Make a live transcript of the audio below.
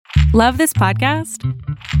Love this podcast?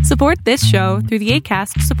 Support this show through the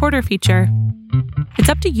Acast supporter feature. It's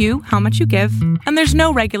up to you how much you give, and there's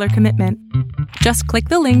no regular commitment. Just click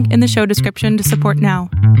the link in the show description to support now.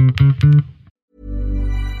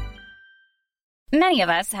 Many of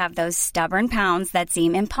us have those stubborn pounds that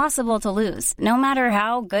seem impossible to lose, no matter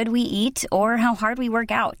how good we eat or how hard we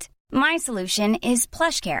work out. My solution is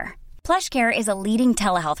PlushCare. PlushCare is a leading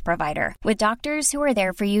telehealth provider with doctors who are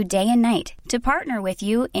there for you day and night to partner with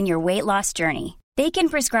you in your weight loss journey. They can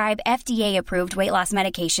prescribe FDA-approved weight loss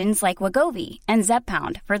medications like Wegovy and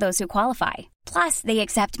Zepbound for those who qualify. Plus, they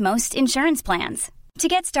accept most insurance plans. To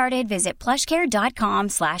get started, visit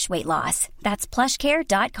plushcare.com/weightloss. That's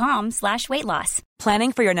plushcare.com/weightloss.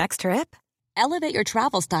 Planning for your next trip? Elevate your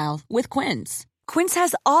travel style with Quince. Quince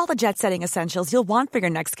has all the jet-setting essentials you'll want for your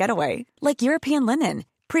next getaway, like European linen,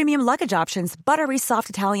 premium luggage options, buttery soft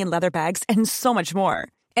Italian leather bags, and so much more.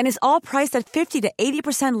 And is all priced at 50 to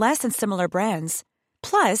 80% less than similar brands.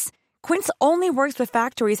 Plus, Quince only works with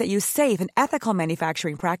factories that use safe and ethical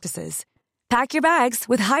manufacturing practices. Pack your bags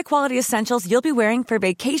with high-quality essentials you'll be wearing for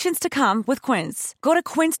vacations to come with Quince. Go to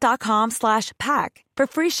quince.com/pack for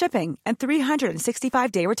free shipping and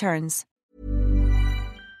 365-day returns.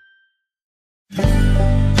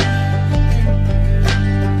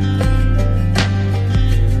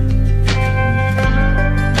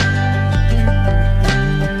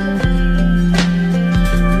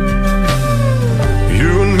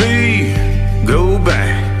 You and me go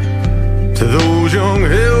back to those young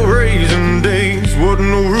hell-raising days. Wasn't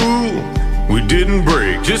no rule we didn't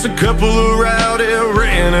break, just a couple of rowdy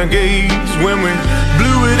renegades when we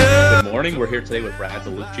blew it up. Good morning. We're here today with Brad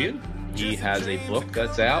Balukjian. He has a book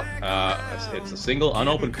that's out. It's a single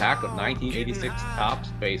unopened pack of 1986 Topps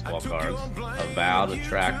baseball cards. A vow to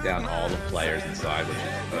track down all the players inside, which is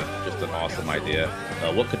just an awesome idea.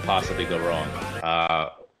 What could possibly go wrong?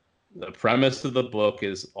 The premise of the book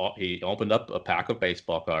is he opened up a pack of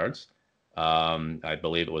baseball cards. I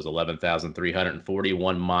believe it was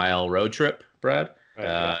 11,341 mile road trip, Brad.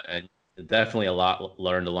 And definitely a lot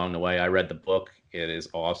learned along the way. I read the book. It is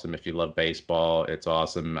awesome. If you love baseball, it's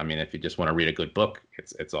awesome. I mean, if you just want to read a good book,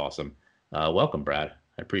 it's awesome. Welcome, Brad.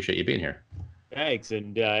 I appreciate you being here. Thanks.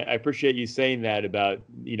 And I appreciate you saying that about,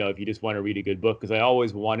 if you just want to read a good book, because I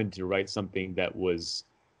always wanted to write something that was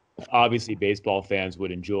obviously baseball fans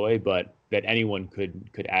would enjoy, but that anyone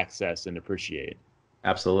could access and appreciate.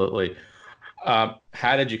 Absolutely.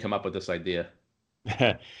 How did you come up with this idea?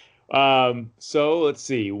 So let's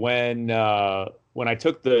see. When I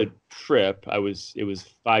took the trip, it was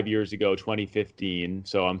 5 years ago, 2015.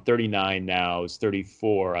 So I'm 39 now. I was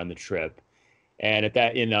 34 on the trip, and at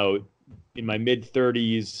that, in my mid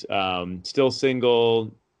 30s, still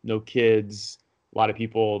single, no kids. A lot of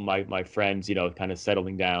people, my friends, kind of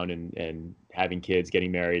settling down and having kids,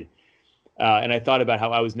 getting married. And I thought about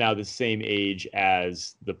how I was now the same age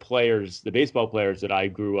as the baseball players that I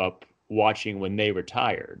grew up watching when they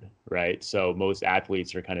retired, right? So most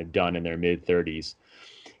athletes are kind of done in their mid 30s.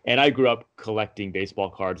 And I grew up collecting baseball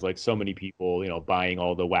cards like so many people, buying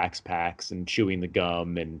all the wax packs and chewing the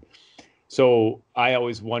gum. And so I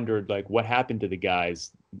always wondered, like, what happened to the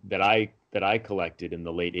guys that I collected in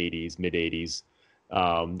the late 80s, mid 80s?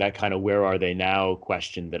 That kind of where are they now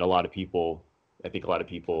question that I think a lot of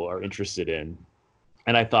people are interested in.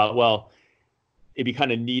 And I thought, well, it'd be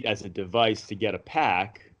kind of neat as a device to get a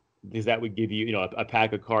pack, because that would give you, a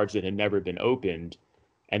pack of cards that had never been opened.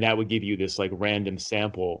 And that would give you this like random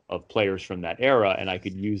sample of players from that era. And I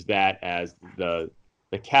could use that as the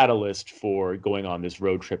catalyst for going on this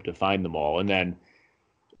road trip to find them all. And then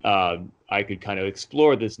I could kind of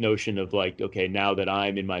explore this notion of like, okay, now that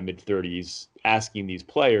I'm in my mid 30s, asking these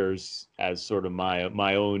players as sort of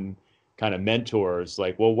my own kind of mentors,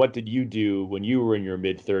 like, well, what did you do when you were in your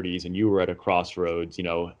mid 30s and you were at a crossroads,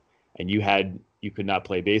 and you could not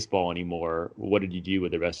play baseball anymore? What did you do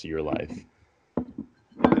with the rest of your life?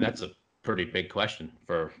 That's a pretty big question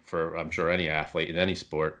for I'm sure any athlete in any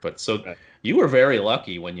sport. But so you were very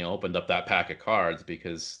lucky when you opened up that pack of cards,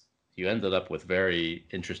 because you ended up with very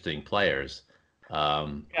interesting players.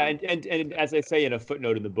 And as I say in a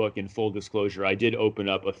footnote in the book, in full disclosure, I did open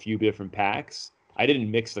up a few different packs. I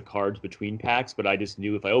didn't mix the cards between packs, but I just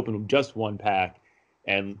knew if I opened just one pack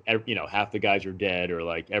and, half the guys are dead, or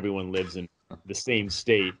like everyone lives in the same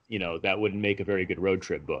state, that wouldn't make a very good road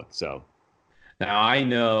trip book. So now I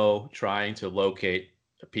know trying to locate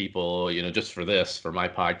people, just for my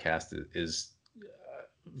podcast is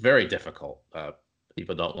very difficult.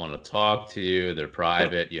 People don't want to talk to you. They're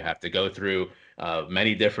private. You have to go through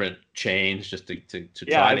many different chains just to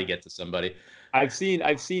try to get to somebody. I've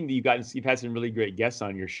seen you've had some really great guests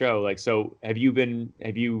on your show. Like, so have you been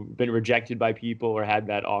rejected by people or had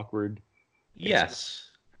that awkward experience?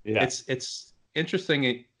 Yes, Yeah. it's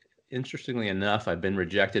interesting. Interestingly enough, I've been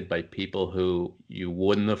rejected by people who you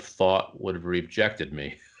wouldn't have thought would have rejected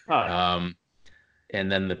me. Huh. Um, and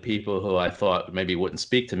then the people who I thought maybe wouldn't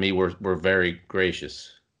speak to me were very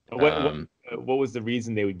gracious. What what Um, what was the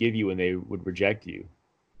reason they would give you when they would reject you?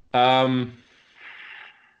 um,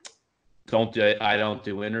 I don't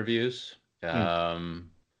do interviews. Hmm. Um,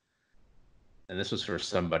 and this was for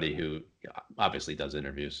somebody who obviously does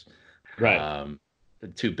interviews. Right. Um,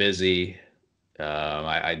 Too busy.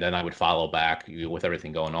 I would follow back with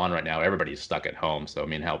everything going on right now. Everybody's stuck at home, so I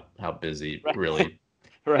mean, how busy Right. really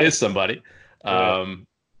Right. is somebody? Right. Um,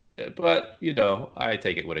 but I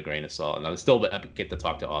take it with a grain of salt, and I still get to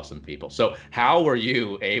talk to awesome people. So, how were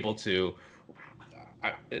you able to?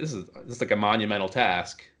 This is like a monumental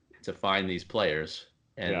task to find these players,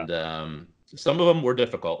 Yeah. and some of them were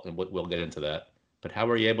difficult, and we'll get into that. But how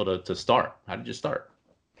were you able to start? How did you start?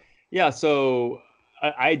 Yeah. So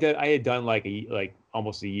I had done like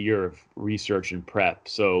almost a year of research and prep.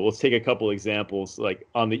 So let's take a couple examples. Like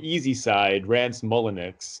on the easy side, Rance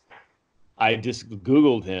Mulliniks. I just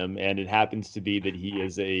Googled him, and it happens to be that he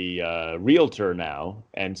is a realtor now.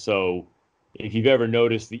 And so, if you've ever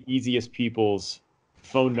noticed, the easiest people's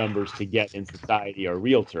phone numbers to get in society are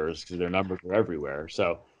realtors because their numbers are everywhere.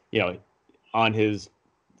 So, you know, on his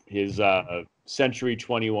Century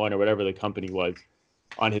 21 or whatever the company was,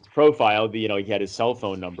 on his profile, he had his cell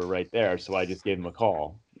phone number right there. So I just gave him a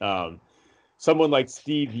call. Someone like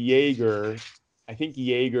Steve Yeager, I think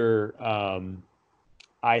Yeager,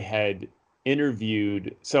 I had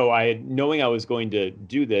interviewed. So knowing I was going to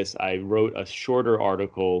do this, I wrote a shorter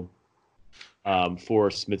article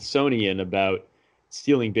for Smithsonian about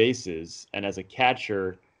stealing bases. And as a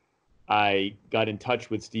catcher, I got in touch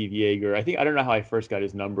with Steve Yeager. I don't know how I first got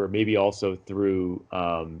his number, maybe also through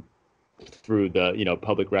the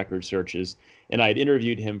public record searches. And I had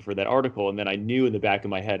interviewed him for that article, and then I knew in the back of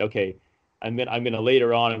my head, okay, I'm gonna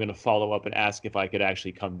later on I'm gonna follow up and ask if I could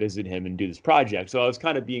actually come visit him and do this project. So I was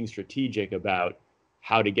kind of being strategic about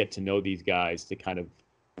how to get to know these guys to kind of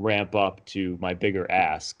ramp up to my bigger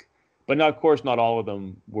ask. But not, of course, not all of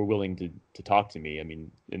them were willing to talk to me. I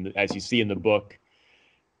mean, as you see in the book,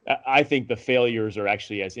 I think the failures are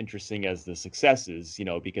actually as interesting as the successes,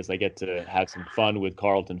 because I get to have some fun with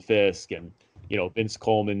Carlton Fisk, and, Vince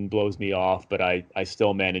Coleman blows me off, but I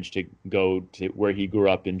still manage to go to where he grew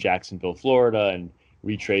up in Jacksonville, Florida, and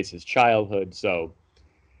retrace his childhood. So,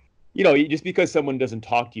 just because someone doesn't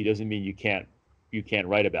talk to you doesn't mean you can't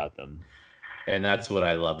write about them. And that's what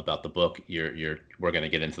I love about the book. We're going to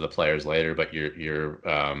get into the players later, but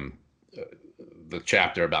the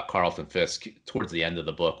chapter about Carlton Fisk towards the end of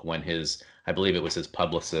the book, when I believe it was his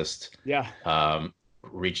publicist, Yeah.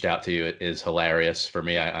 reached out to you, is hilarious for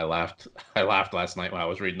me. I laughed last night when I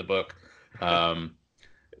was reading the book.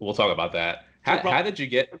 We'll talk about that. How did you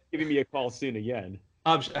get giving me a call soon again?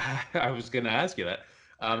 I was going to ask you that.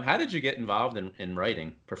 How did you get involved in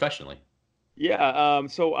writing professionally? Yeah,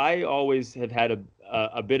 so I always have had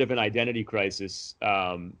a bit of an identity crisis,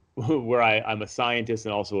 where I'm a scientist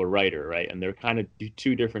and also a writer, right? And they're kind of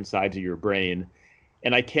two different sides of your brain,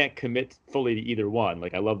 and I can't commit fully to either one.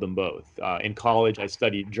 Like, I love them both. In college, I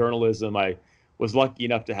studied journalism. I was lucky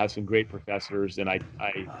enough to have some great professors, and I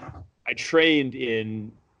trained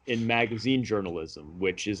in magazine journalism,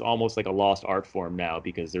 which is almost like a lost art form now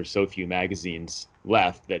because there's so few magazines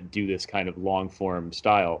left that do this kind of long form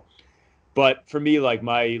style. But for me, like,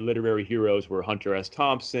 my literary heroes were Hunter S.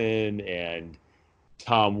 Thompson and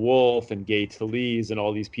Tom Wolfe and Gay Talese and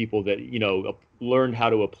all these people that, learned how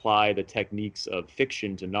to apply the techniques of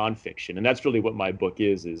fiction to nonfiction. And that's really what my book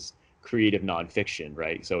is creative nonfiction,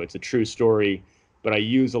 right? So it's a true story, but I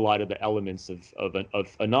use a lot of the elements of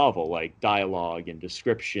a novel, like dialogue and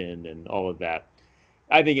description and all of that.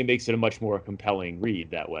 I think it makes it a much more compelling read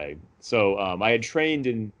that way. So I had trained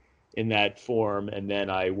in that form, and then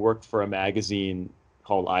I worked for a magazine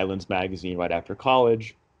called Islands Magazine right after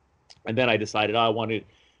college. And then I decided I wanted to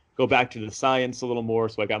go back to the science a little more,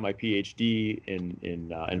 so I got my PhD in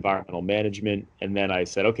environmental management. And then I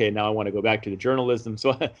said, okay, now I want to go back to the journalism.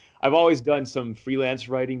 So I've always done some freelance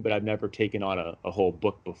writing, but I've never taken on a whole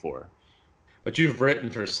book before. But you've written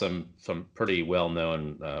for some pretty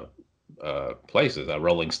well-known places: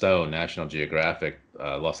 Rolling Stone, National Geographic,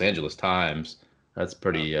 Los Angeles Times. That's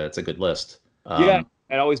pretty. It's a good list. Yeah,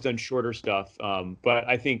 I'd always done shorter stuff, but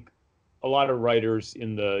I think a lot of writers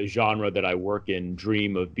in the genre that I work in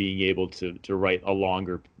dream of being able to write a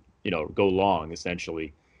longer, go long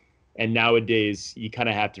essentially. And nowadays, you kind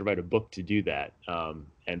of have to write a book to do that.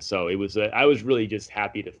 And so I was really just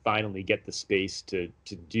happy to finally get the space to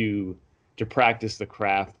practice the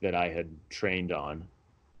craft that I had trained on.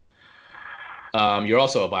 You're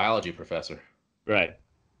also a biology professor. Right.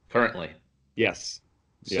 Currently. Yes.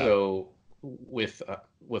 So with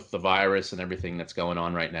the virus and everything that's going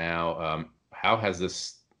on right now, how has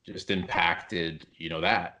this just impacted,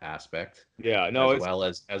 that aspect? Yeah, no,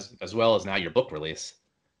 as well as now your book release.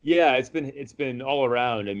 Yeah, it's been all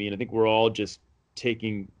around. I mean, I think we're all just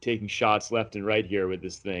taking shots left and right here with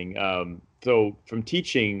this thing. So from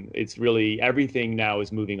teaching, it's really everything now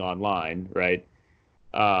is moving online, right?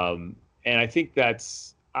 And I think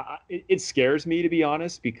it scares me, to be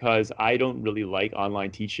honest, because I don't really like online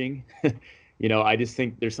teaching. I just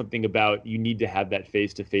think there's something about you need to have that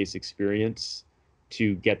face-to-face experience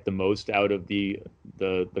to get the most out of the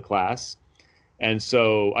class. And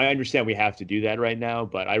so I understand we have to do that right now,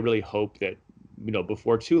 but I really hope that,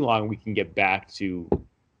 before too long, we can get back to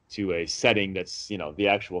a setting that's, the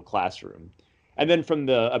actual classroom. And then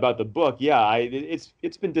about the book, yeah,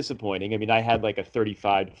 it's been disappointing. I mean, I had like a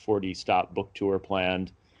 35 to 40 stop book tour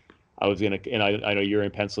planned. I was going to, and I know you're in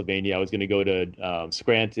Pennsylvania. I was going to go to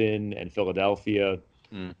Scranton and Philadelphia,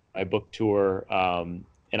 my book tour.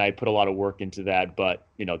 And I put a lot of work into that, but,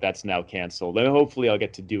 that's now canceled. And hopefully I'll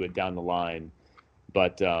get to do it down the line.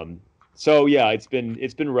 But so yeah, it's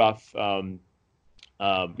been rough. On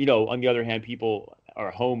the other hand, people are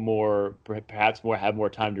home more, perhaps have more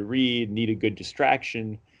time to read, need a good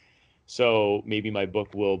distraction. So maybe my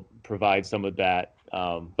book will provide some of that.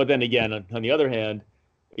 But then again, on the other hand,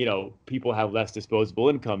 people have less disposable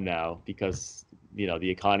income now because the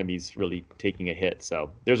economy's really taking a hit.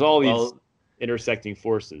 So there's all these intersecting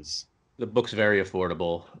forces. The book's very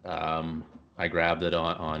affordable. I grabbed it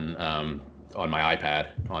on my iPad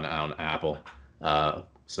on Apple.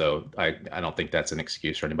 So I don't think that's an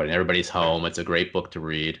excuse for anybody. Everybody's home. It's a great book to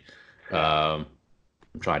read. I'm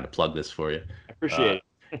trying to plug this for you. I appreciate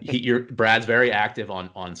it. Brad's very active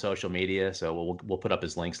on social media, so we'll put up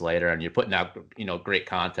his links later. And you're putting out great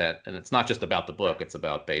content, and it's not just about the book; it's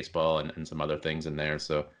about baseball and some other things in there.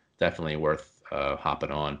 So definitely worth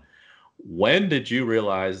hopping on. When did you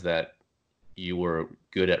realize that you were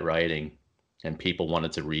good at writing and people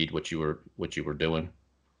wanted to read what you were doing?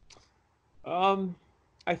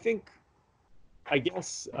 I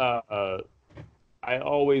guess I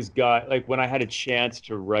always got, like, when I had a chance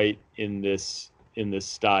to write in this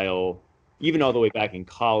style, even all the way back in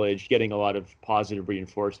college, getting a lot of positive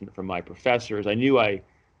reinforcement from my professors. I knew I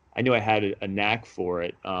had a knack for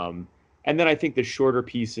it. And then I think the shorter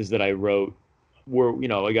pieces that I wrote were,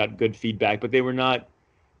 I got good feedback, but they were not,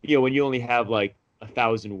 when you only have like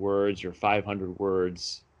 1,000 words or 500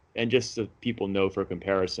 words, and just so people know for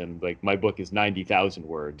comparison, like my book is 90,000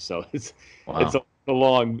 words, so it's a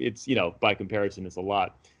long, by comparison, it's a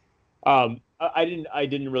lot. I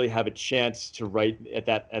didn't really have a chance to write at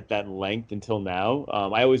that length until now.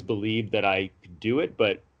 I always believed that I could do it,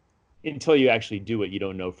 but until you actually do it, you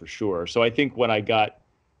don't know for sure. So I think when I got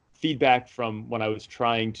feedback from when I was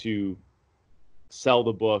trying to sell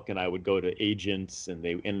the book and I would go to agents and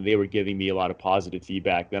they were giving me a lot of positive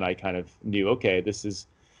feedback, then I kind of knew, okay, this is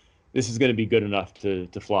going to be good enough to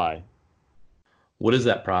fly. What is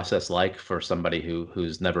that process like for somebody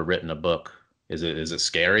who's never written a book? Is it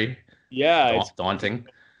scary? Yeah, it's daunting.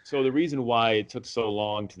 So the reason why it took so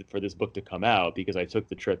long for this book to come out, because I took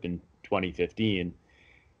the trip in 2015,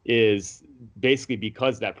 is basically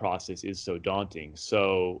because that process is so daunting.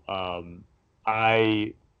 So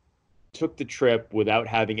I took the trip without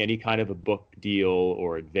having any kind of a book deal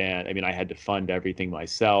or advance. I mean, I had to fund everything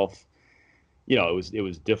myself. It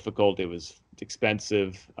was difficult. It was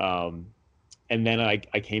expensive. And then I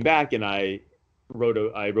came back and I wrote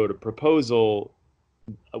a proposal,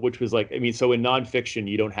 which was like, I mean, so in nonfiction,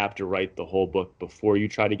 you don't have to write the whole book before you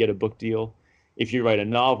try to get a book deal. If you write a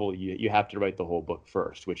novel, you have to write the whole book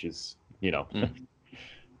first, which is,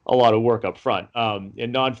 a lot of work up front.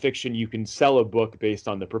 In nonfiction, you can sell a book based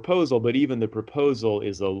on the proposal, but even the proposal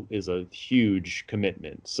is a huge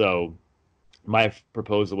commitment. So my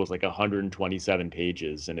proposal was like 127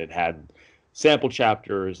 pages, and it had sample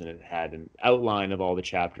chapters and it had an outline of all the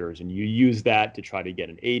chapters, and you use that to try to get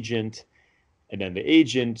an agent, and then the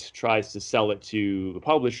agent tries to sell it to the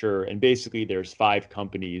publisher. And basically there's 5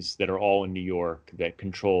 companies that are all in New York that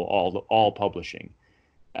control all publishing.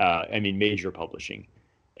 Major publishing.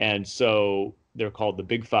 And so they're called the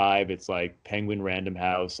Big Five. It's like Penguin, Random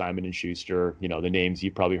House, Simon and Schuster, the names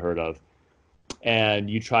you've probably heard of. And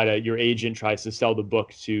your agent tries to sell the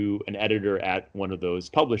book to an editor at one of those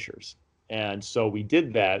publishers. And so we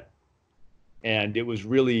did that. And it was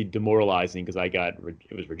really demoralizing because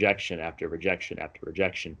it was rejection after rejection after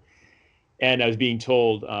rejection. And I was being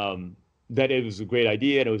told that it was a great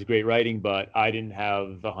idea and it was great writing, but I didn't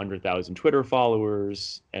have 100,000 Twitter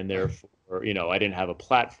followers, and therefore, I didn't have a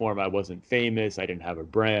platform. I wasn't famous. I didn't have a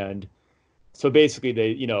brand. So basically,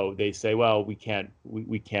 they say, well, we can't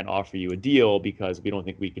offer you a deal because we don't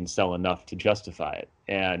think we can sell enough to justify it.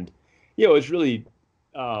 And it's really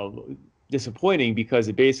disappointing because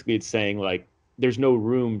it's saying like there's no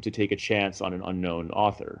room to take a chance on an unknown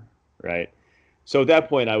author, right? So at that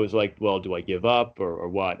point, I was like, well, do I give up or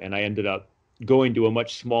what? And I ended up going to a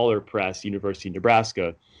much smaller press, University of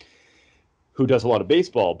Nebraska, who does a lot of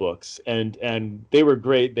baseball books, and they were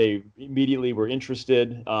great. They immediately were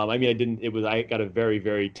interested. I got a very,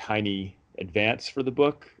 very tiny advance for the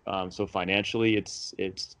book. So financially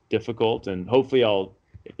it's difficult, and hopefully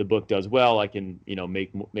if the book does well, I can,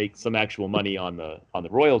 make some actual money on the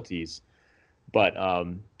royalties. But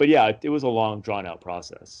yeah, it was a long drawn out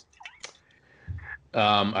process.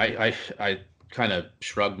 I kind of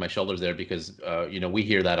shrugged my shoulders there because, we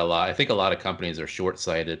hear that a lot. I think a lot of companies are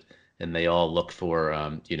short-sighted and they all look for, how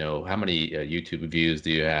many YouTube views do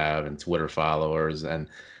you have and Twitter followers, and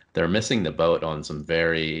they're missing the boat on some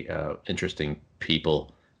very interesting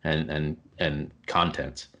people and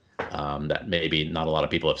content that maybe not a lot of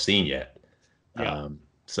people have seen yet. Yeah.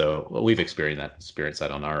 So we've experienced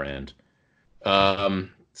that on our end.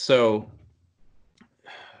 So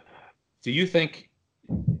do you think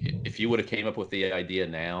if you would have came up with the idea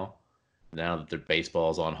now that the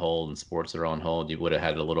baseball's on hold and sports are on hold, you would have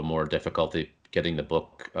had a little more difficulty getting the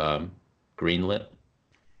book greenlit?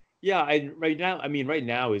 Yeah, right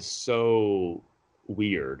now is so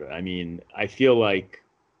weird. I feel like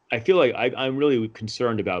I'm really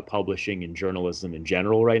concerned about publishing and journalism in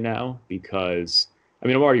general right now because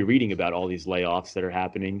I'm already reading about all these layoffs that are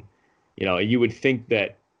happening. You would think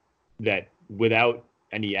that without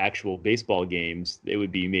any actual baseball games, it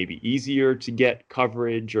would be maybe easier to get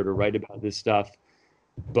coverage or to write about this stuff.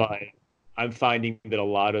 But I'm finding that a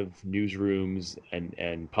lot of newsrooms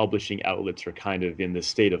and publishing outlets are kind of in the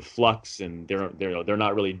state of flux, and they're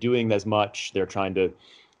not really doing as much. They're trying to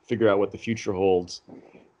figure out what the future holds.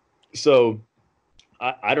 So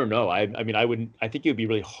I don't know. I think it would be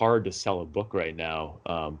really hard to sell a book right now.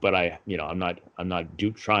 But I'm not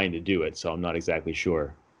trying to do it, so I'm not exactly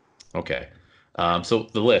sure. Okay. So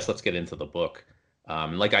the list, let's get into the book.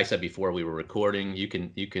 Like I said before we were recording, you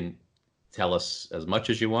can tell us as much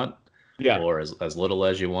as you want, yeah, or as little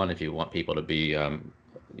as you want if you want people to be, a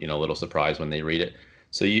little surprised when they read it.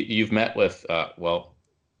 So you've met with,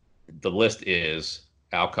 the list is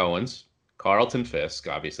Al Cohen's, Carlton Fisk,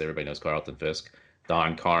 obviously everybody knows Carlton Fisk,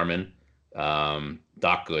 Don Carmen,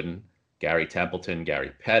 Doc Gooden, Gary Templeton,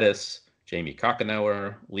 Gary Pettis, Jamie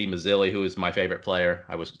Cockenower, Lee Mazzilli, who is my favorite player.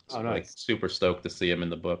 I was super stoked to see him in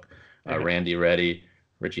the book. Randy Reddy,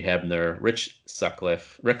 Richie Hebner, Rick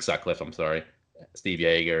Sutcliffe, I'm sorry, Steve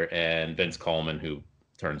Yeager, and Vince Coleman, who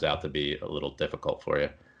turns out to be a little difficult for you.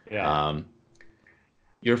 Yeah.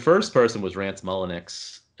 Your first person was Rance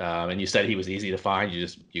Mullenix, and you said he was easy to find. You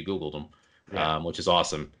Googled him, which is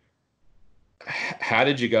awesome. How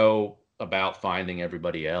did you go about finding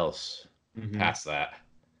everybody else past that?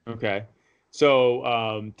 Okay.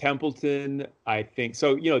 So Templeton, I think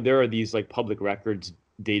so. There are these like public records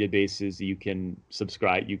databases that you can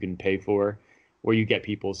subscribe, you can pay for, where you get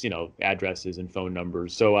people's addresses and phone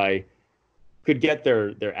numbers. So I could get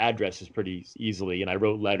their addresses pretty easily, and I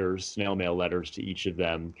wrote snail mail letters to each of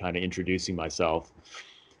them, kind of introducing myself.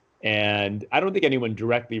 And I don't think anyone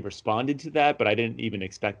directly responded to that, but I didn't even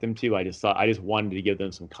expect them to. I just wanted to give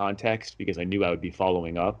them some context because I knew I would be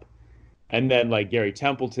following up. And then like Gary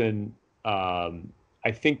Templeton,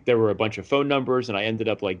 I think there were a bunch of phone numbers, and I ended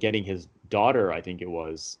up like getting his daughter, I think it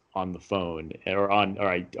was, on the phone or on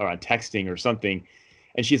texting or something.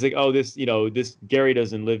 And she's like, "Oh, this Gary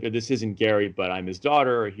doesn't live, or this isn't Gary, but I'm his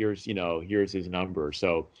daughter. Here's his number."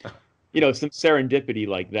 So, some serendipity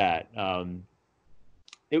like that.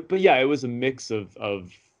 But yeah, it was a mix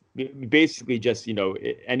of basically just,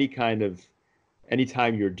 anytime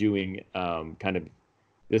you're doing kind of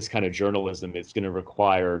this kind of journalism, it's going to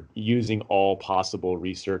require using all possible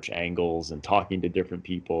research angles and talking to different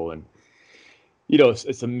people. And,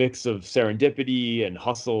 it's a mix of serendipity and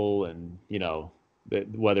hustle and,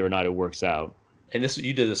 whether or not it works out. And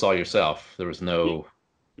you did this all yourself. There was no,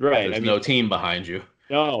 no team behind you.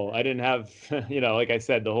 No, I didn't have, like I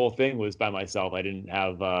said, the whole thing was by myself. I didn't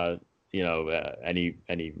have,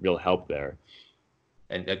 any real help there.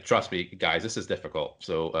 and trust me, guys, this is difficult.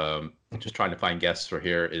 So just trying to find guests for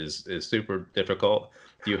here is super difficult.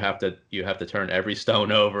 You have to turn every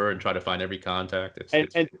stone over and try to find every contact.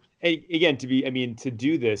 And again, to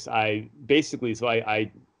do this, I basically,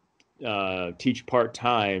 I teach part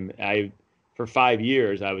time. For 5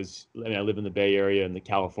 years, I live in the Bay Area in the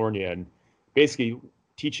California, and basically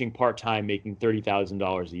teaching part time, making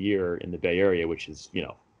 $30,000 a year in the Bay Area, which is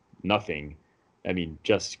nothing. I mean,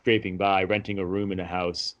 just scraping by, renting a room in a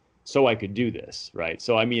house so I could do this, right?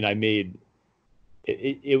 So I mean, I made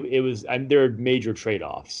there are major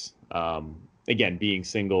trade-offs. Again, being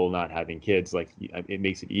single, not having kids, like it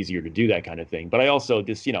makes it easier to do that kind of thing. But I also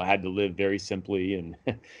just had to live very simply and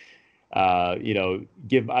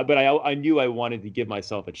but I knew I wanted to give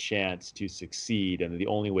myself a chance to succeed, and the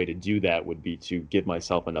only way to do that would be to give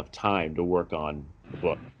myself enough time to work on the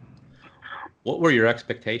book. What were your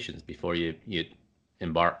expectations before you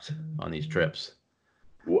embarked on these trips?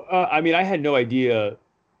 I mean, I had no idea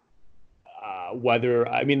whether.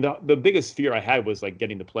 I mean, the biggest fear I had was like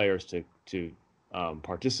getting the players to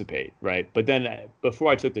participate, right? But then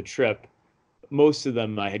before I took the trip, most of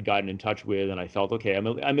them I had gotten in touch with, and I felt, okay, I'm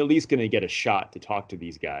at least going to get a shot to talk to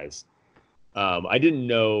these guys. I didn't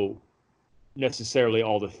know necessarily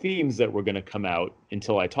all the themes that were going to come out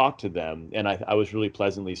until I talked to them, and I was really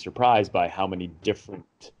pleasantly surprised by how many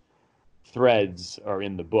different threads are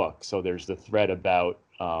in the book. So there's the thread about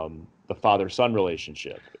the father-son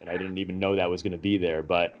relationship, and I didn't even know that was going to be there.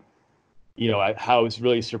 But I was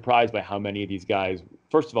really surprised by how many of these guys,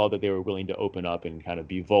 first of all, that they were willing to open up and kind of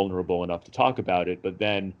be vulnerable enough to talk about it. But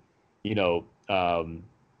then,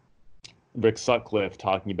 Rick Sutcliffe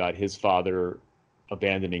talking about his father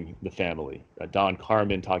abandoning the family, Don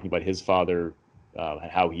Carmen talking about his father,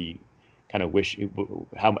 how he kind of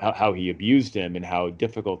how he abused him and how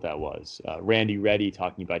difficult that was. Randy Reddy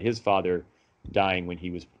talking about his father dying when he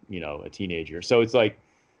was, a teenager. So it's like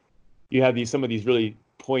you have some of these really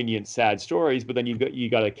poignant, sad stories, but then you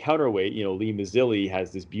got a counterweight. Lee Mazzilli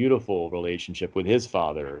has this beautiful relationship with his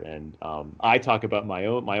father, and I talk about my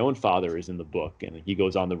own father is in the book, and he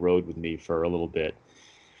goes on the road with me for a little bit.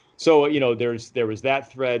 So there was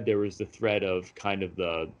that thread. There was the thread of kind of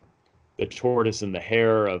the tortoise and the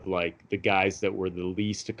hare of like the guys that were the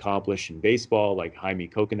least accomplished in baseball, like Jaime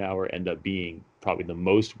Kokenauer, end up being probably the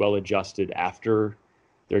most well-adjusted after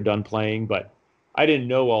they're done playing. But I didn't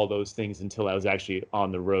know all those things until I was actually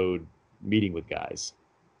on the road meeting with guys.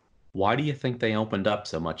 Why do you think they opened up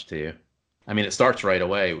so much to you? I mean, it starts right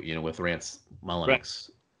away, with Rance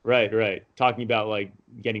Mulliniks. Right. Talking about like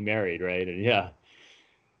getting married, right? And yeah.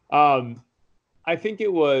 I think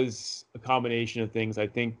it was a combination of things. I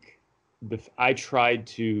think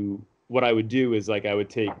what I would do is like I would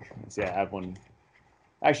take, let's see, I have one.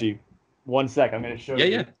 Actually, 1 sec, I'm going to show you.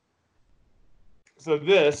 Yeah. So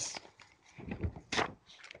this,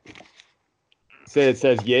 it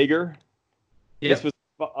says Yeager. Yep. This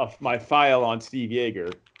was my file on Steve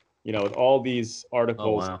Yeager, with all these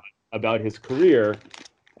articles about his career.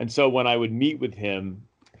 And so when I would meet with him,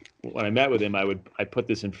 when I met with him, I put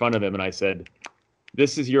this in front of him and I said,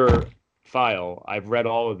 "This is your file. I've read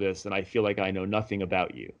all of this and I feel like I know nothing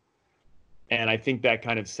about you." And I think that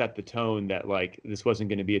kind of set the tone that like this wasn't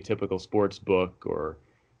going to be a typical sports book, or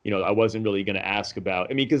I wasn't really going to ask about,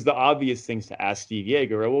 because the obvious things to ask Steve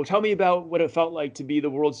Yeager are, well, tell me about what it felt like to be the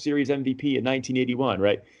World Series MVP in 1981,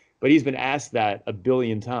 right? But he's been asked that a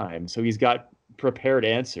billion times, so he's got prepared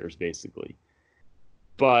answers basically.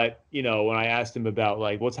 But, when I asked him about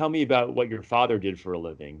like, well, tell me about what your father did for a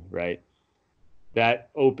living, right? That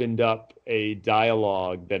opened up a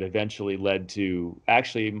dialogue that eventually led to,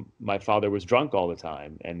 actually, my father was drunk all the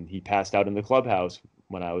time and he passed out in the clubhouse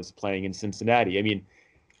when I was playing in Cincinnati.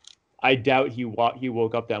 I doubt he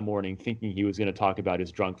woke up that morning thinking he was going to talk about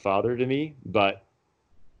his drunk father to me. But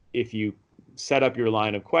if you set up your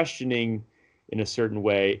line of questioning in a certain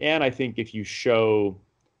way, and I think if you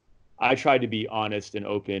I try to be honest and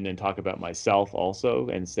open and talk about myself also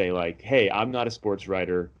and say like, hey, I'm not a sports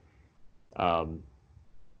writer. I'm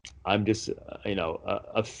just,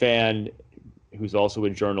 a fan who's also a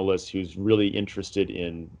journalist who's really interested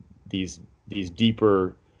in these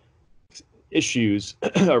deeper issues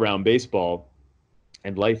around baseball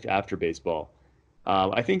and life after baseball.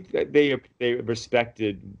 I think that they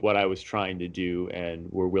respected what I was trying to do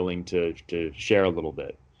and were willing to share a little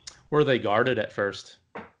bit. Were they guarded at first,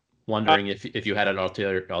 wondering if you had an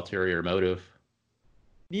ulterior motive?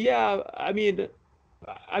 Yeah,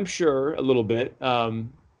 I'm sure a little bit.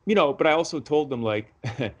 But I also told them like,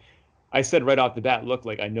 I said right off the bat, look,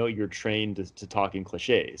 like I know you're trained to talk in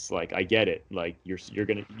cliches. Like I get it. Like you're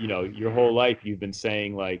gonna, your whole life you've been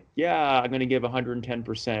saying like, yeah, I'm gonna give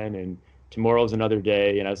 110%, and tomorrow's another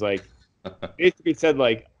day. And I was like, basically said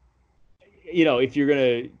like, if you're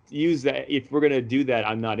gonna use that, if we're gonna do that,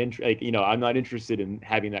 I'm not I'm not interested in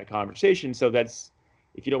having that conversation. So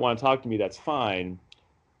if you don't want to talk to me, that's fine.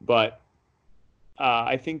 But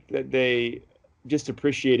I think that they just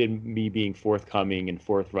appreciated me being forthcoming and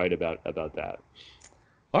forthright about that.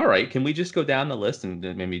 All right, can we just go down the list and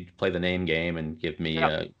maybe play the name game and give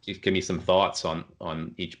me some thoughts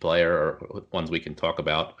on each player or ones we can talk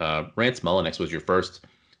about? Rance Mullinex was your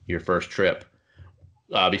first trip.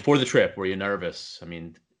 Before the trip, were you nervous? I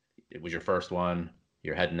mean, it was your first one.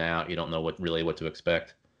 You're heading out. You don't know what to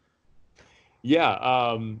expect. Yeah,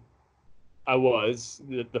 I was.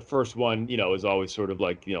 The first one, is always sort of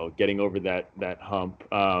like, getting over that hump.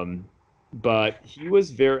 But he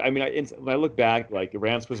was very. I mean, when I look back, like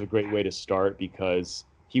Rance was a great way to start because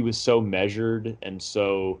he was so measured and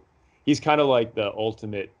so he's kind of like the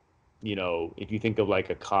ultimate. If you think of like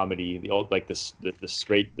a comedy, the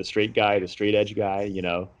straight guy, the straight edge guy,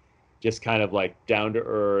 just kind of like down to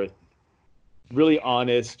earth, really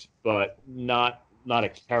honest, but not a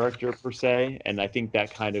character per se. And I think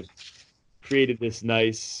that kind of created this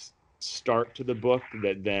nice start to the book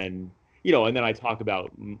that then, and then I talk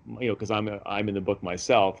about, because I'm in the book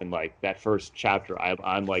myself, and like that first chapter,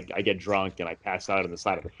 I'm like I get drunk and I pass out on the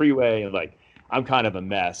side of the freeway, and like I'm kind of a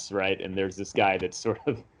mess, right? And there's this guy that's sort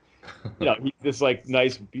of he's this like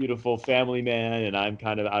nice, beautiful family man, and I'm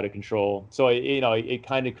kind of out of control. So it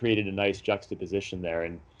kind of created a nice juxtaposition there,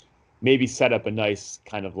 and maybe set up a nice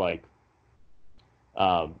kind of like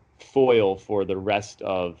foil for the rest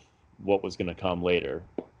of what was going to come later.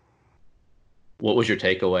 What was your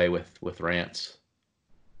takeaway with Rance?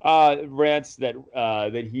 Rance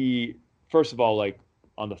that he, first of all, like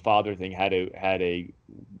on the father thing, had a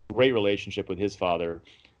great relationship with his father,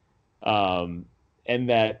 and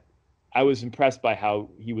that I was impressed by how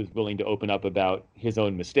he was willing to open up about his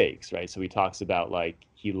own mistakes, right? So he talks about like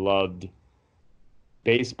he loved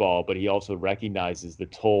baseball, but he also recognizes the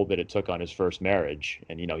toll that it took on his first marriage.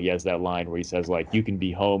 And, he has that line where he says like, you can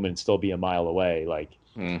be home and still be a mile away. Like,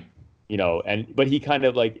 but he kind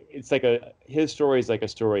of like, it's like his story is like a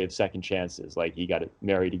story of second chances. Like he got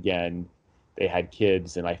married again, they had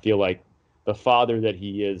kids. And I feel like the father that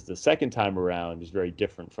he is the second time around is very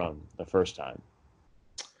different from the first time.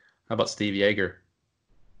 How about Steve Yeager?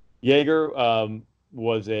 Yeager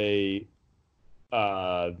was a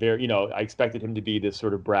very, I expected him to be this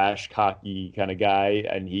sort of brash, cocky kind of guy,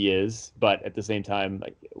 and he is. But at the same time,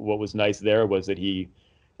 like, what was nice there was that he,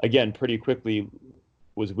 again, pretty quickly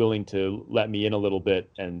was willing to let me in a little bit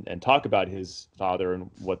and talk about his father and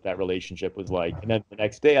what that relationship was like. And then the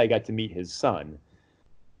next day I got to meet his son.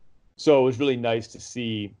 So it was really nice to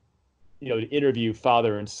see, to interview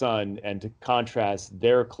father and son and to contrast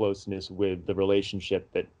their closeness with the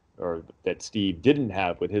relationship that Steve didn't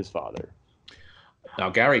have with his father. Now,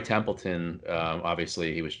 Gary Templeton,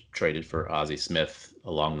 obviously he was traded for Ozzie Smith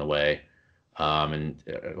along the way. And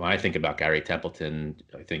when I think about Gary Templeton,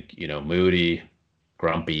 I think, moody,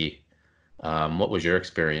 grumpy. What was your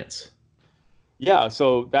experience? Yeah,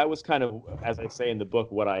 so that was kind of, as I say in the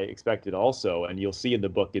book, what I expected also. And you'll see in the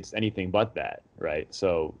book, it's anything but that, right?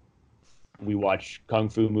 So we watch Kung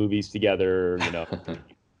Fu movies together,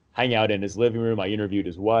 hang out in his living room. I interviewed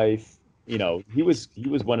his wife. He was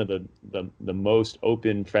one of the most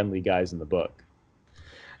open, friendly guys in the book.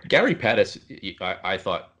 Gary Pettis, I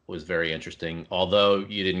thought was very interesting, although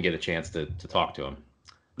you didn't get a chance to talk to him.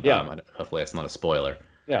 Yeah. Hopefully that's not a spoiler.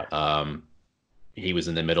 Yeah. He was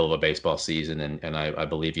in the middle of a baseball season, and I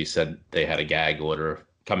believe you said they had a gag order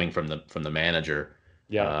coming from the manager.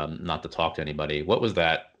 Yeah. Not to talk to anybody. What was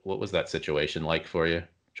that situation like for you,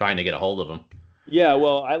 trying to get a hold of him? Yeah.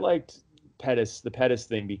 Well, I liked the Pettis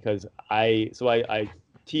thing because I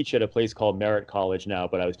teach at a place called Merritt College now,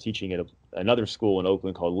 but I was teaching at another school in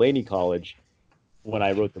Oakland called Laney College when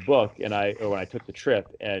I wrote the book when I took the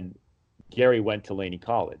trip, and Gary went to Laney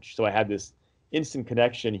College. So I had this instant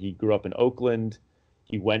connection. He grew up in Oakland.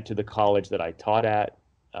 He went to the college that I taught at.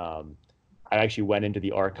 I actually went into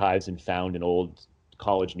the archives and found an old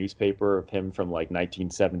college newspaper of him from like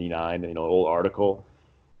 1979, an old article.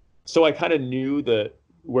 So I kind of knew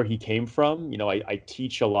where he came from. I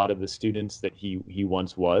teach a lot of the students that he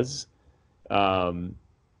once was. And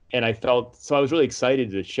I was really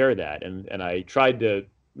excited to share that. And I tried to,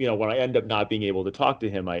 when I end up not being able to talk to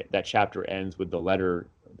him, that chapter ends with the letter,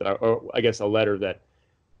 or I guess a letter that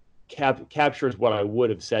captures what I would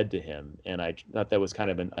have said to him. And I thought that was kind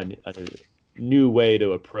of new way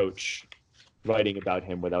to approach writing about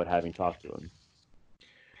him without having talked to him.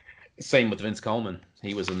 Same with Vince Coleman.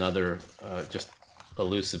 He was another just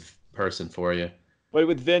elusive person for you. But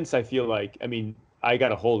with Vince, I feel like, I mean, I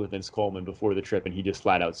got a hold of Vince Coleman before the trip, and he just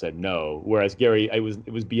flat out said no. Whereas Gary, it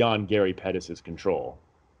was beyond Gary Pettis' control.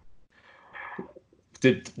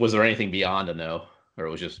 Was there anything beyond a no, or it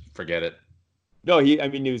was just forget it? No,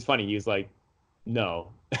 it was funny. He was like,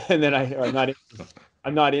 no, and then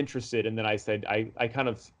I'm not interested. And then I said, I kind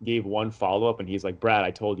of gave one follow up, and he's like, Brad,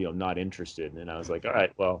 I told you I'm not interested. And I was like, all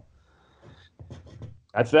right, well,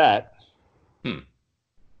 that's that.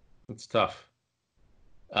 It's tough.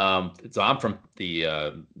 So I'm from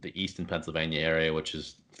the Easton, Pennsylvania area, which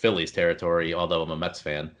is Phillies territory, although I'm a Mets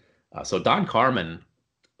fan. So Don Carmen,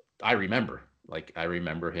 I remember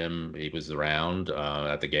him. He was around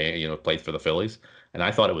at the game, played for the Phillies, and I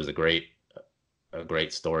thought it was a great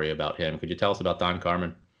story about him. Could you tell us about Don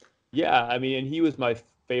Carmen? Yeah, I mean, and he was my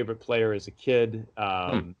favorite player as a kid.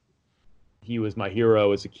 He was my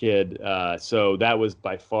hero as a kid. So that was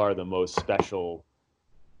by far the most special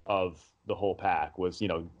of the whole pack, was,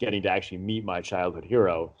 getting to actually meet my childhood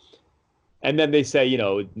hero. And then they say,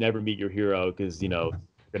 never meet your hero because, they're going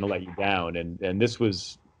to let you down. And this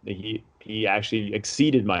was, he actually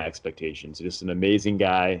exceeded my expectations. Just an amazing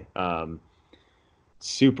guy.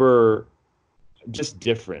 Super, just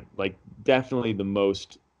different, like definitely the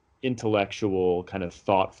most intellectual, kind of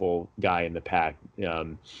thoughtful guy in the pack.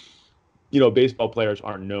 Baseball players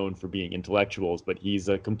aren't known for being intellectuals, but he's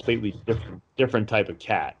a completely different type of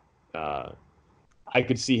cat. I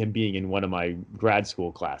could see him being in one of my grad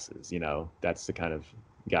school classes. That's the kind of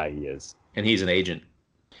guy he is. And he's an agent.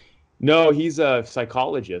 No, he's a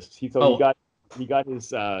psychologist. He got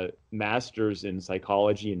his master's in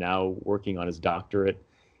psychology and now working on his doctorate.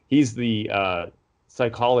 He's the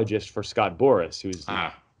psychologist for Scott Boras, who's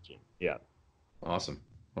yeah. Awesome.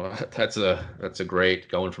 Well, that's a great,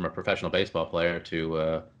 going from a professional baseball player to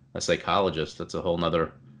a psychologist. That's a whole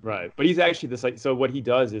nother. Right. But he's actually so what he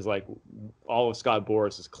does is, like, all of Scott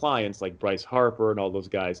Boras's clients, like Bryce Harper and all those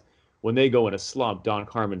guys, when they go in a slump, Don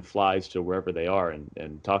Carmen flies to wherever they are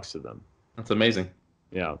and talks to them. That's amazing.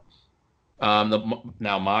 Yeah.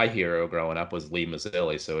 Now, my hero growing up was Lee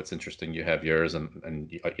Mazzilli, so it's interesting you have yours, and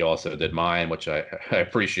you also did mine, which I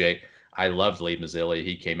appreciate. I loved Lee Mazzilli.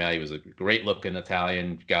 He came out. He was a great-looking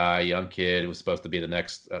Italian guy, young kid who was supposed to be the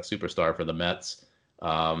next superstar for the Mets.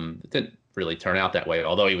 It didn't really turn out that way,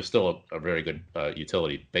 although he was still a very good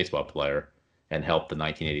utility baseball player and helped the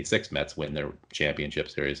 1986 Mets win their championship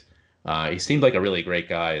series. He seemed like a really great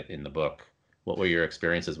guy in the book. What were your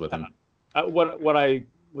experiences with him? What I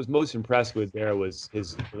was most impressed with there was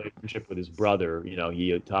his relationship with his brother.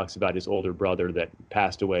 He talks about his older brother that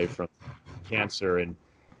passed away from cancer, and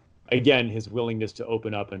again, his willingness to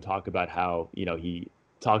open up and talk about how, he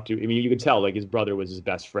talked to, you could tell, like, his brother was his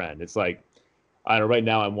best friend. It's like, I don't know, right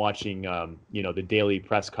now I'm watching, the daily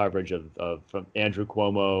press coverage from Andrew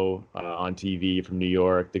Cuomo on TV from New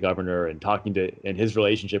York, the governor, and and his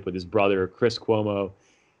relationship with his brother, Chris Cuomo.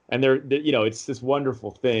 And they're it's this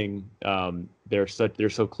wonderful thing. They're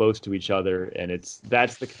so close to each other. And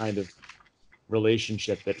that's the kind of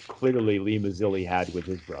relationship that clearly Lee Mazzilli had with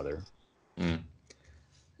his brother.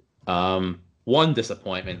 One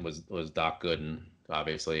disappointment was Doc Gooden.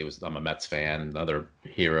 Obviously, I'm a Mets fan, another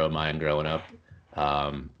hero of mine growing up.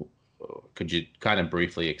 Could you kind of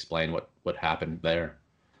briefly explain what happened there?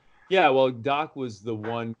 Yeah, well, Doc was the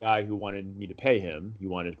one guy who wanted me to pay him. He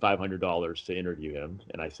wanted $500 to interview him,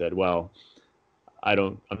 and I said, well,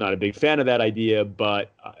 I'm not a big fan of that idea,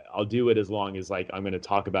 but I'll do it as long as, like, I'm going to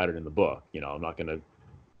talk about it in the book. I'm not going to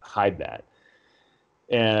hide that.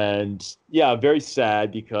 And yeah, very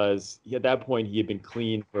sad, because at that point he had been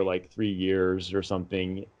clean for like 3 years or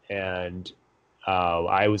something. And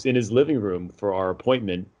I was in his living room for our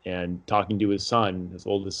appointment and talking to his son, his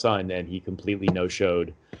oldest son, and he completely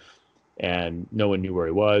no-showed. And no one knew where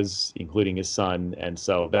he was, including his son. And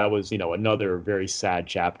so that was, another very sad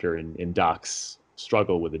chapter in Doc's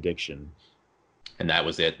struggle with addiction. And that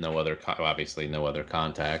was it. Obviously no other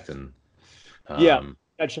contact. And yeah.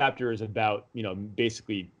 That chapter is about,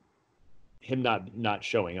 basically him not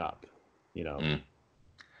showing up,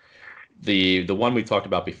 The one we talked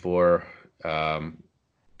about before,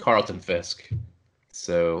 Carlton Fisk.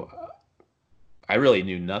 So I really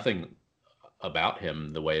knew nothing about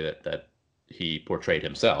him the way that he portrayed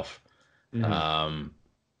himself,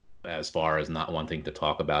 as far as not wanting to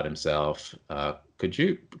talk about himself. Could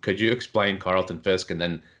you explain Carlton Fisk and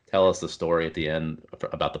then tell us the story at the end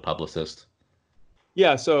about the publicist?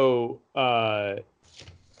 Yeah, so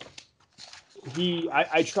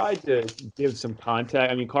I tried to give some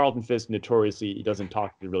context. I mean, Carlton Fisk notoriously he doesn't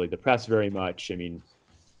talk to really the press very much. I mean,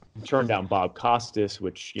 he turned down Bob Costas,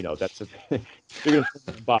 which that's a if you're going to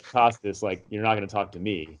turn down Bob Costas, like you're not going to talk to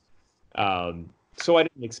me. So I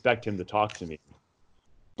didn't expect him to talk to me,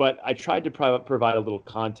 but I tried to provide a little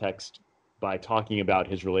context by talking about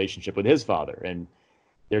his relationship with his father. And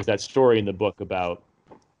there's that story in the book about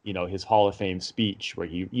his Hall of Fame speech where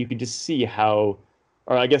you can just see how.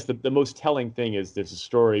 Or I guess the most telling thing is there's a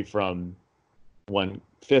story from when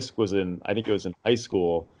Fisk was I think it was in high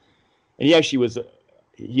school, and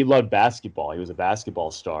he loved basketball. He was a basketball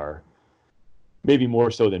star, maybe more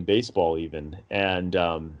so than baseball even. And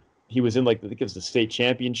he was in I think it was the state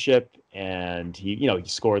championship, and he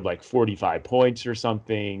scored like 45 points or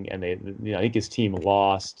something, and I think his team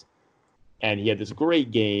lost, and he had this great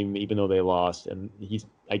game even though they lost. And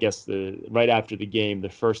I guess right after the game, the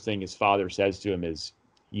first thing his father says to him is,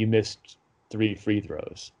 "You missed 3 free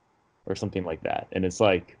throws," or something like that. And it's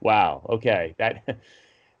like, wow, okay, that.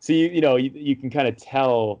 So you can kind of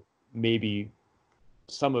tell maybe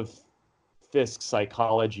some of Fisk's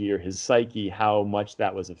psychology or his psyche, how much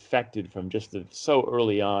that was affected from just so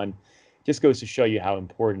early on. Just goes to show you how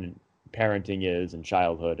important parenting is and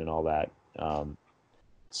childhood and all that.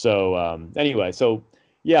 Anyway, so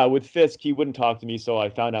yeah, with Fisk, he wouldn't talk to me. So I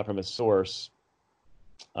found out from a source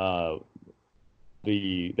that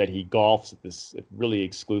he golfs at this really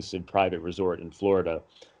exclusive private resort in Florida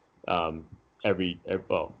a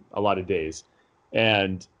lot of days.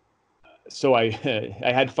 And so I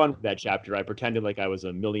had fun with that chapter. I pretended like I was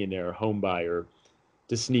a millionaire home buyer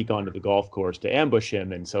to sneak onto the golf course to ambush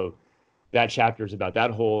him. And so that chapter is about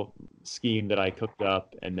that whole scheme that I cooked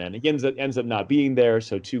up. And then it ends up not being there.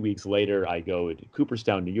 So 2 weeks later, I go to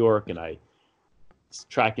Cooperstown, New York, and I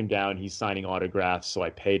track him down. He's signing autographs. So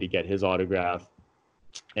I pay to get his autograph.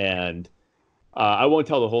 And I won't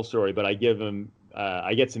tell the whole story, but I get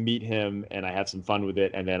to meet him and I have some fun with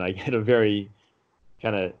it. And then I get a very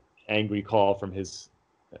kind of angry call from his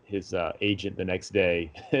agent the next day.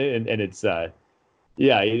 and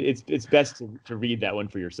it's best to read that one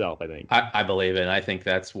for yourself, I think. I believe it. And I think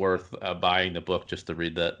that's worth buying the book just to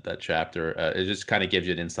read that chapter. It just kind of gives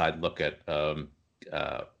you an inside look at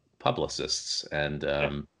publicists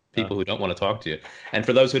and people who don't want to talk to you. And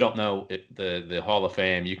for those who don't know, the Hall of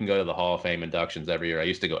Fame, you can go to the Hall of Fame inductions every year. I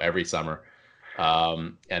used to go every summer.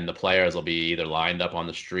 And the players will be either lined up on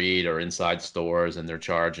the street or inside stores, and they're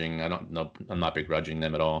charging. I don't know. I'm not begrudging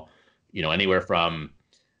them at all. Anywhere from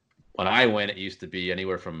when I went, it used to be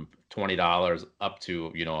anywhere from $20 up to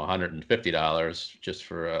 $150 just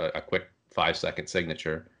for a quick 5-second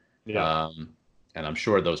signature. Yeah. And I'm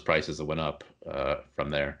sure those prices went up from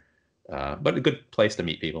there. But a good place to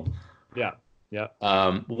meet people. Yeah. Yeah.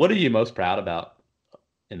 What are you most proud about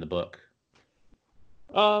in the book?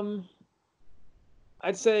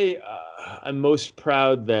 I'd say I'm most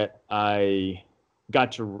proud that I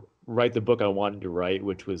got to write the book I wanted to write,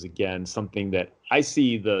 which was, again, something that I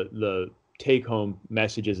see the take-home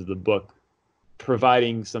messages of the book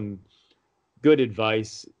providing some good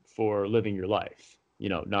advice for living your life.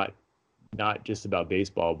 Not just about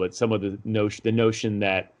baseball, but some of the notion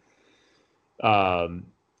that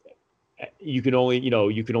you can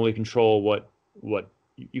only control what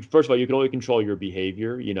first of all, you can only control your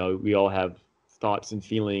behavior. We all have thoughts and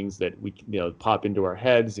feelings that we pop into our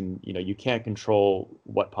heads, and you can't control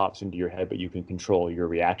what pops into your head, but you can control your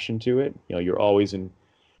reaction to it. You're always in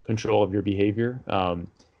control of your behavior,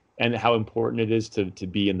 and how important it is to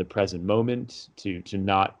be in the present moment, to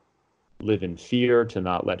not live in fear, to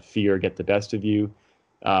not let fear get the best of you.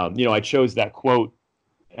 I chose that quote.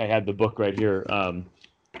 I had the book right here,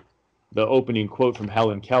 the opening quote from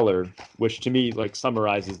Helen Keller, which to me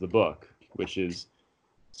summarizes the book, which is,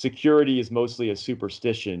 "Security is mostly a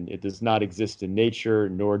superstition. It does not exist in nature,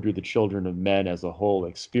 nor do the children of men as a whole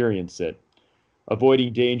experience it.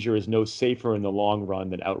 Avoiding danger is no safer in the long run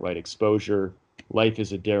than outright exposure. Life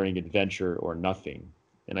is a daring adventure or nothing."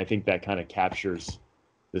 And I think that kind of captures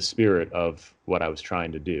the spirit of what I was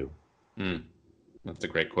trying to do. That's a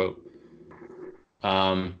great quote.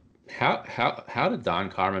 How did Don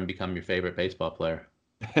Carmen become your favorite baseball player?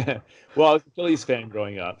 Well, I was a Phillies fan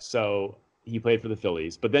growing up, so he played for the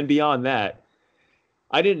Phillies. But then beyond that,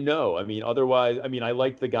 I didn't know. I mean, otherwise, I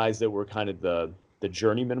liked the guys that were kind of the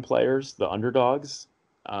journeyman players, the underdogs.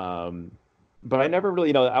 But I never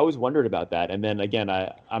really, I always wondered about that. And then again,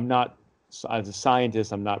 I'm not, as a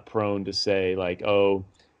scientist, I'm not prone to say it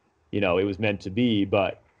was meant to be.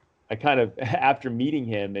 But I kind of, after meeting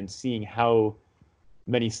him and seeing how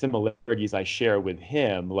many similarities I share with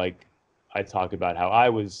him, I talk about how I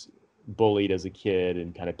was bullied as a kid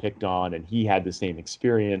and kind of picked on, and he had the same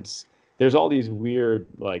experience. There's all these weird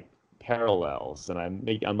like parallels, and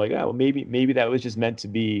I'm like, oh, well, maybe that was just meant to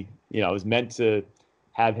be. I was meant to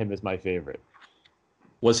have him as my favorite.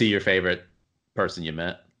 Was he your favorite person you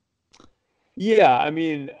met? Yeah, I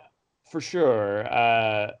mean, for sure.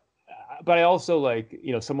 But I also like,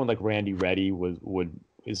 someone like Randy Reddy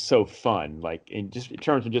is so fun. Like in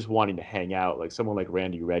terms of just wanting to hang out, like someone like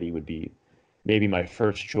Randy Reddy would be maybe my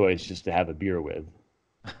first choice just to have a beer with.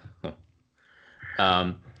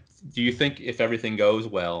 Do you think if everything goes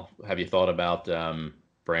well, have you thought about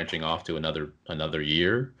branching off to another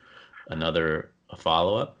year, another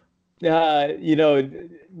follow-up?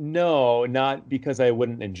 No, not because I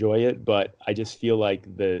wouldn't enjoy it, but I just feel like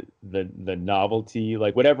the novelty,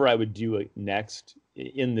 like whatever I would do next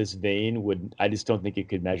in this vein I just don't think it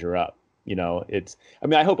could measure up.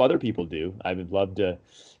 I hope other people do. I would love to,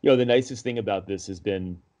 the nicest thing about this has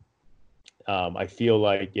been, I feel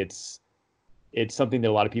like it's something that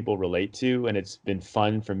a lot of people relate to, and it's been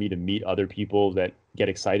fun for me to meet other people that get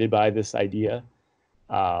excited by this idea.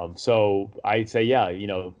 So I say, yeah,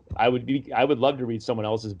 I would love to read someone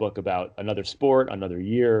else's book about another sport, another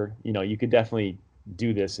year. You could definitely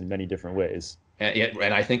do this in many different ways.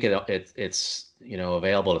 And I think it's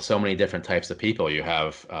available to so many different types of people. You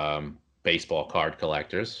have baseball card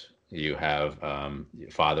collectors. You have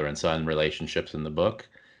father and son relationships in the book.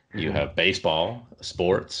 You Mm-hmm. have baseball,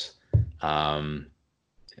 sports.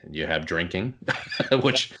 You have drinking,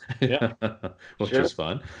 which Sure. is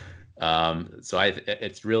fun. So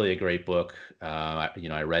it's really a great book.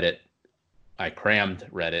 I read it. I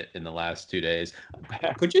read it in the last 2 days.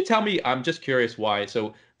 Could you tell me, I'm just curious why.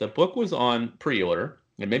 So the book was on pre-order,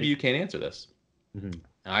 and maybe you can't answer this. Mm-hmm.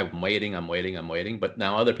 I'm waiting, but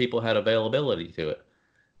now other people had availability to it.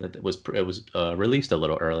 It was released a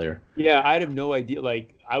little earlier. Yeah, I have no idea.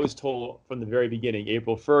 Like I was told from the very beginning,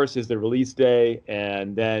 April 1st is the release day,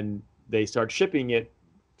 and then they start shipping it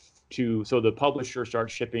so the publisher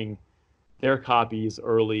starts shipping their copies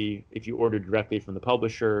early if you order directly from the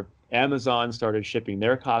publisher. Amazon started shipping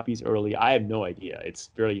their copies early. I have no idea. It's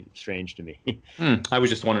very strange to me. I was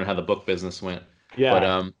just wondering how the book business went. Yeah.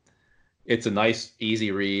 But it's a nice, easy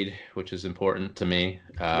read, which is important to me.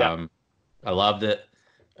 I loved it.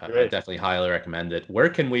 I definitely highly recommend it. Where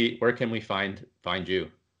can we find you?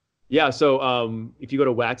 Yeah, so if you go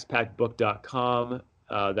to waxpackbook.com,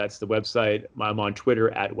 that's the website. I'm on Twitter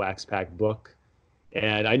at waxpackbook.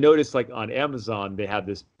 And I noticed like on Amazon, they have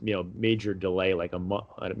this, major delay, like a month,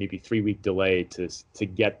 maybe 3-week delay to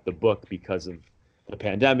get the book because of the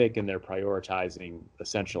pandemic, and they're prioritizing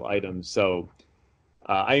essential items. So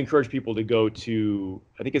I encourage people to go to,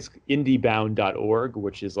 I think it's indiebound.org,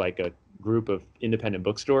 which is like a group of independent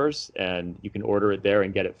bookstores, and you can order it there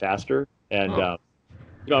and get it faster. And,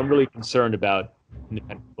 I'm really concerned about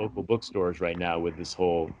independent local bookstores right now with this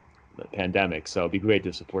whole pandemic. So it'd be great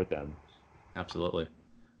to support them. Absolutely.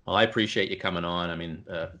 Well, I appreciate you coming on. I mean,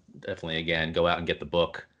 definitely, again, go out and get the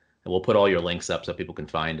book, and we'll put all your links up so people can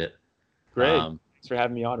find it. Great. Thanks for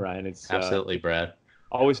having me on, Ryan. It's absolutely, Brad.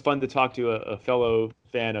 Always fun to talk to a fellow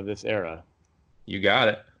fan of this era. You got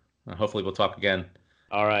it. Hopefully we'll talk again.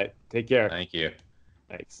 All right. Take care. Thank you.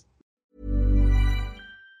 Thanks.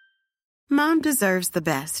 Mom deserves the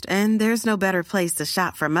best, and there's no better place to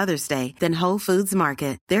shop for Mother's Day than Whole Foods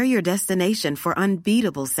Market. They're your destination for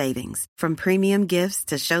unbeatable savings, from premium gifts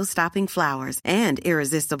to show-stopping flowers and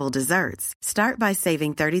irresistible desserts. Start by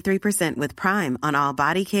saving 33% with Prime on all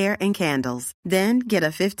body care and candles. Then get a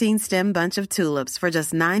 15-stem bunch of tulips for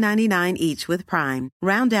just $9.99 each with Prime.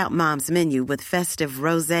 Round out Mom's menu with festive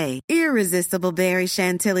rosé, irresistible berry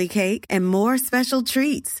chantilly cake, and more special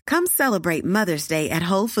treats. Come celebrate Mother's Day at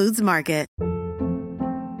Whole Foods Market.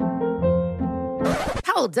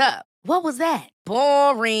 Hold up. What was that?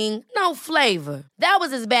 Boring. No flavor. That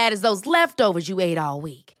was as bad as those leftovers you ate all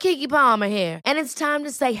week. Keke Palmer here, and it's time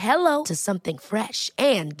to say hello to something fresh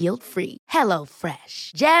and guilt-free. Hello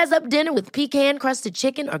Fresh. Jazz up dinner with pecan-crusted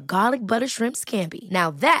chicken or garlic butter shrimp scampi.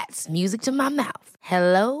 Now that's music to my mouth.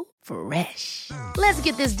 Hello Fresh. Let's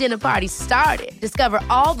get this dinner party started. Discover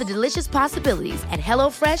all the delicious possibilities at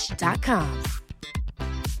HelloFresh.com.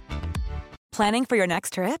 Planning for your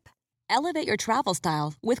next trip? Elevate your travel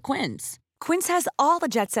style with Quince. Quince has all the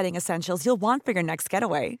jet-setting essentials you'll want for your next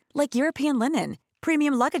getaway, like European linen,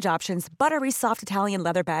 premium luggage options, buttery soft Italian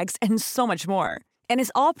leather bags, and so much more. And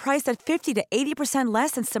is all priced at 50 to 80%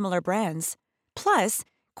 less than similar brands. Plus,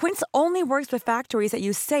 Quince only works with factories that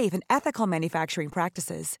use safe and ethical manufacturing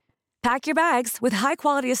practices. Pack your bags with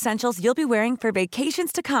high-quality essentials you'll be wearing for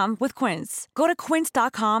vacations to come with Quince. Go to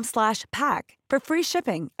quince.com/pack for free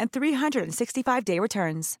shipping and 365-day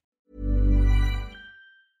returns.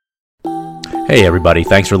 Hey everybody,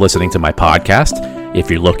 thanks for listening to my podcast. If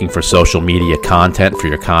you're looking for social media content for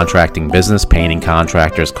your contracting business, painting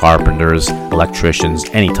contractors, carpenters, electricians,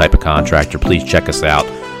 any type of contractor, please check us out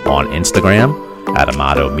on Instagram at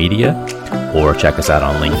Amato Media, or check us out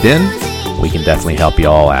on LinkedIn. We can definitely help you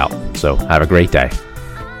all out. So have a great day.